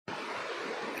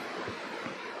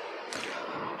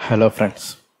Hello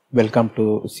friends, welcome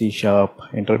to C#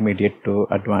 Intermediate to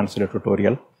Advanced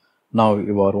tutorial. Now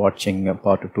you are watching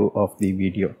part 2 of the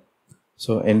video.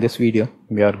 So in this video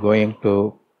we are going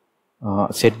to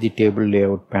set the table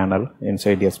layout panel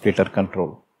inside a splitter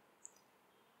control.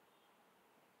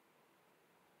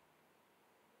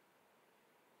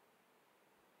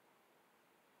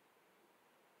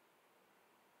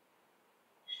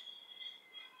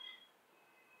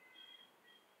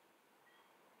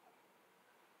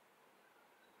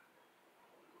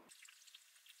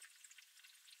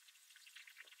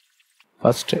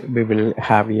 First we will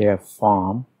have a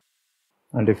form,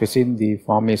 and if you see the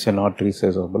form is not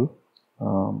resizable,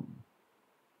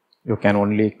 you can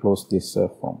only close this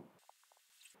form.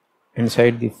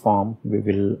 Inside the form we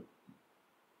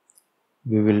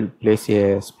will place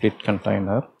a split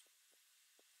container.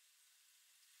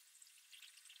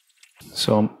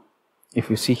 So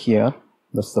if you see here,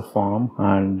 that's the form,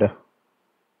 and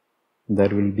there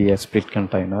will be a split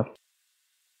container,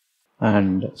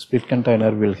 and split container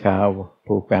will have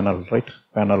two panels, right?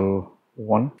 Panel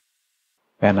 1,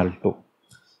 panel 2.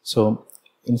 So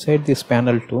inside this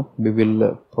panel 2 we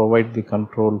will provide the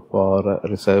control for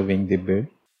reserving the bed,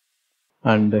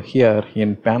 and here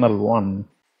in panel 1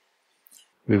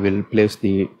 we will place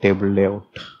the table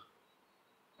layout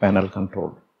panel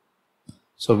control.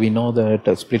 So we know that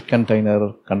a split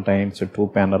container contains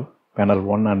two panels, panel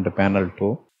 1 and panel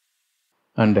 2,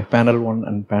 and panel 1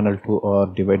 and panel 2 are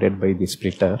divided by the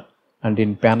splitter, and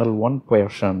in panel 1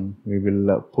 portion we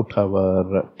will put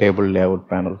our table layout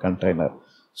panel container,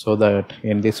 so that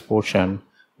in this portion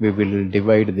we will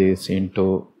divide this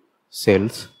into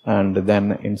cells, and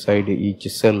then inside each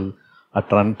cell at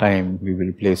runtime we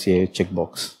will place a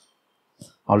checkbox.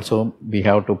 Also we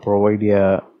have to provide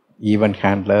a event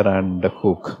handler and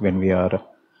hook when we are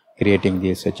creating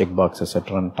these checkboxes at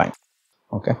runtime.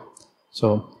 Okay,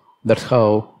 so that's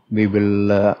how we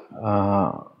will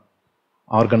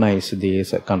organize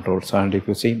these controls. And if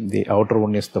you see, the outer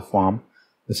one is the form,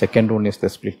 the second one is the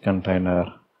split container,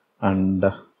 and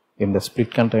in the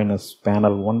split containers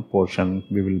panel 1 portion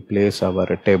we will place our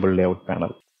table layout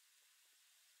panel.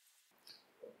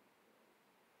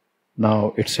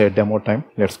 Now it's a demo time.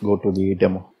 Let's go to the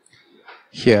demo.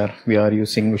 Here we are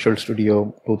using Visual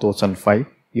Studio 2005.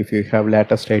 If you have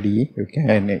latest IDE, you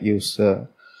can use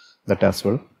that as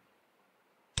well.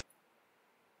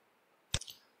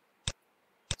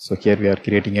 So here we are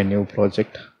creating a new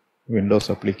project,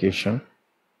 Windows application.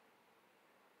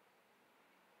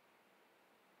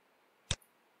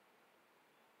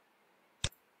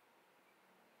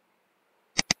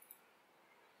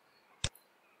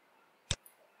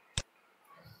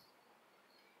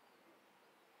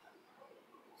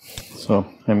 So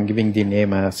I'm giving the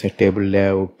name as a table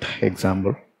layout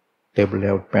example, table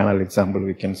layout panel example,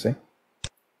 we can say.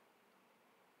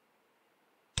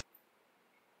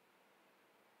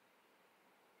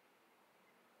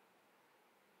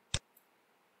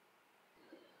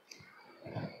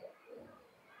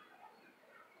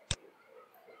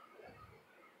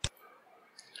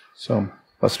 So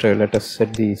first let us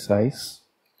set the size.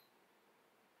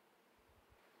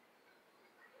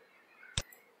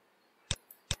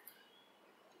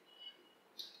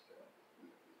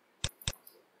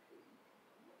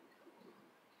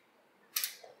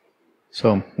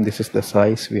 So this is the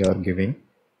size we are giving.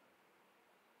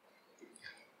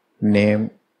 Name,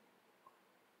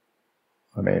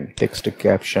 text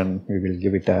caption, we will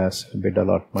give it as bid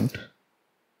allotment.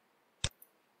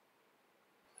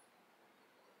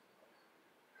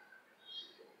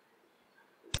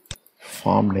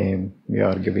 Form name, we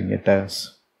are giving it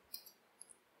as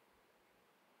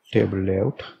table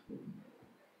layout.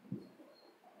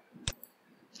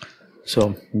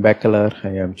 So back color,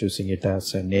 I am choosing it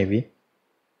as a navy.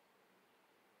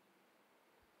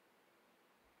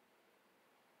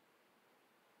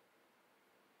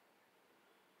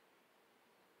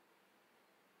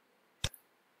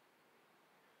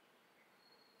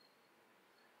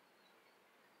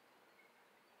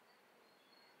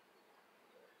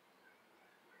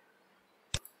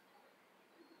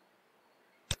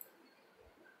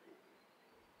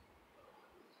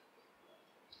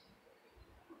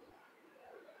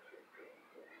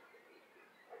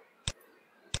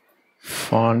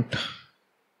 Font,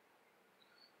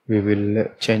 we will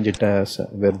change it as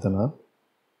Verdana,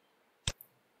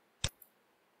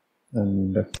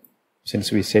 and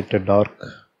since we set a dark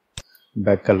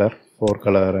back color, fore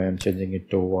color, I am changing it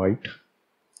to white.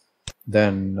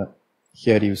 Then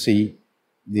here you see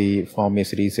the form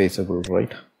is resizable,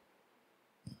 right?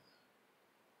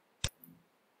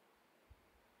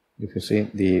 If you see,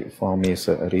 the form is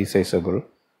resizable,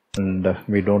 and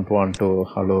we don't want to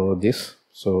allow this,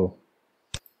 so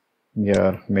we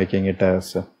are making it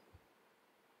as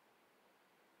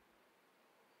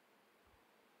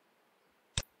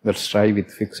let's try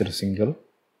with fixed single.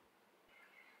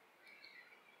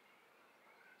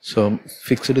 So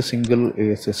fixed single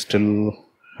is still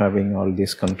having all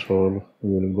this control.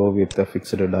 We will go with the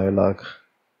fixed dialog.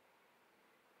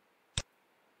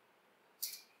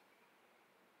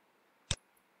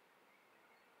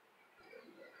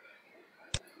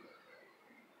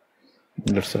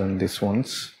 Let's run this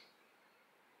once.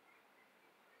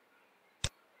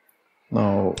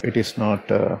 Now it is not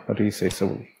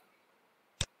resizable.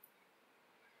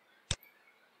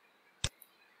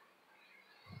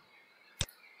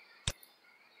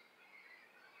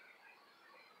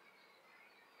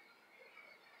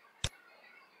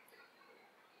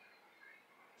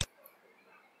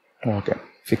 Okay,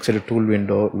 fixed tool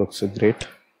window looks great.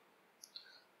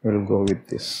 We'll go with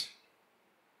this.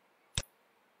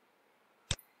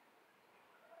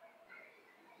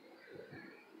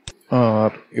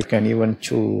 Or you can even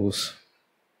choose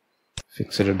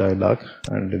fixed dialog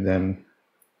and then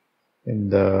in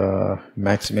the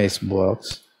maximize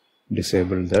box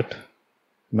disable that,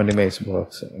 minimize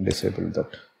box disable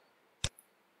that.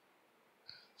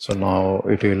 So now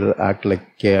it will act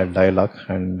like a dialog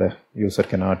and user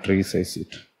cannot resize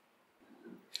it.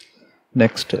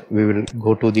 Next we will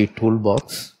go to the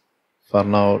toolbox. For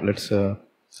now let's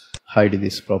hide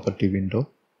this property window.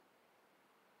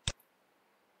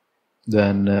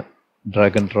 Then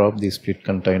drag and drop the split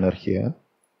container here.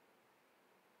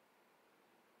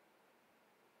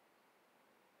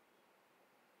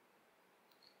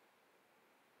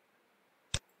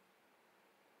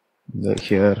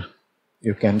 Here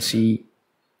you can see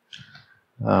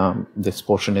this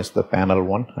portion is the panel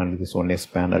 1 and this one is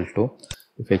panel 2.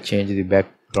 If I change the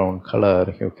background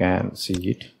color, you can see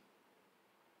it.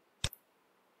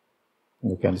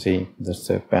 You can see this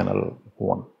is panel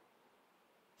 1.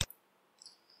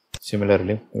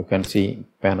 Similarly, you can see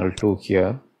panel 2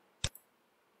 here.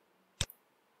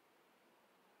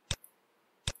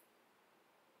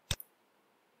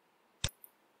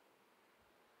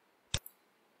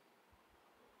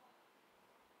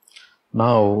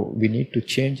 Now we need to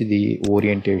change the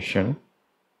orientation.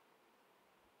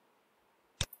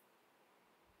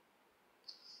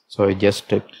 So I just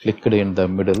clicked in the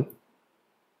middle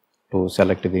to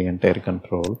select the entire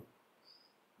control.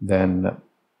 Then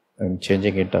I'm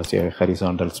changing it as a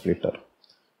horizontal splitter.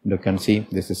 You can see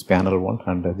this is panel 1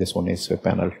 and this one is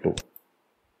panel 2.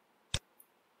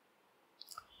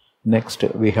 Next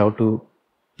we have to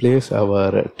place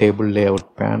our table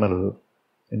layout panel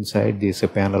inside this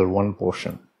panel 1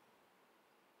 portion.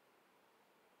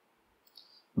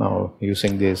 Now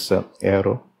using this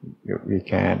arrow we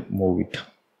can move it.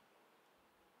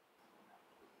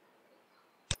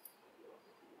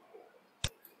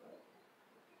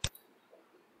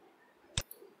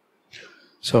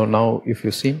 So now if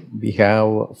you see, we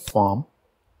have form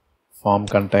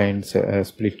contains a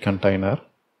split container.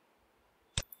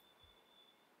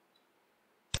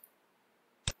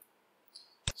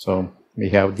 So we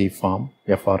have the form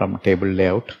table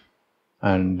layout,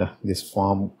 and this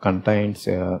form contains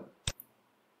a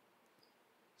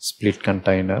split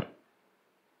container,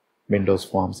 Windows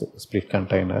Forms split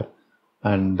container,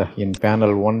 and in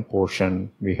panel 1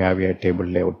 portion we have a table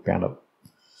layout panel.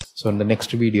 So in the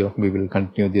next video we will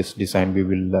continue this design. We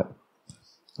will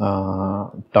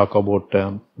talk about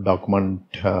document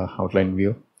outline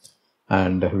view,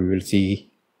 and we will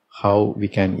see how we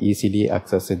can easily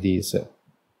access these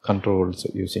controls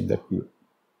using that view.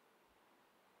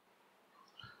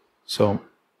 So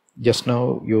just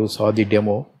now you saw the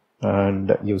demo,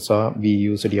 and you saw we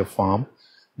used a form,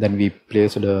 then we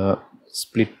placed a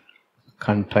split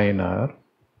container.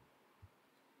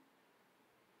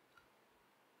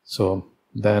 So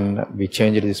then we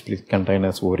changed the split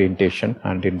container's orientation,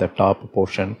 and in the top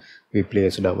portion we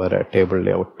placed our table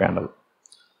layout panel.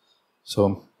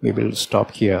 So we will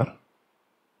stop here.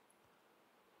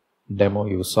 Demo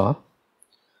you saw.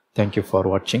 Thank you for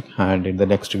watching, and in the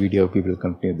next video we will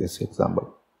continue this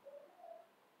example.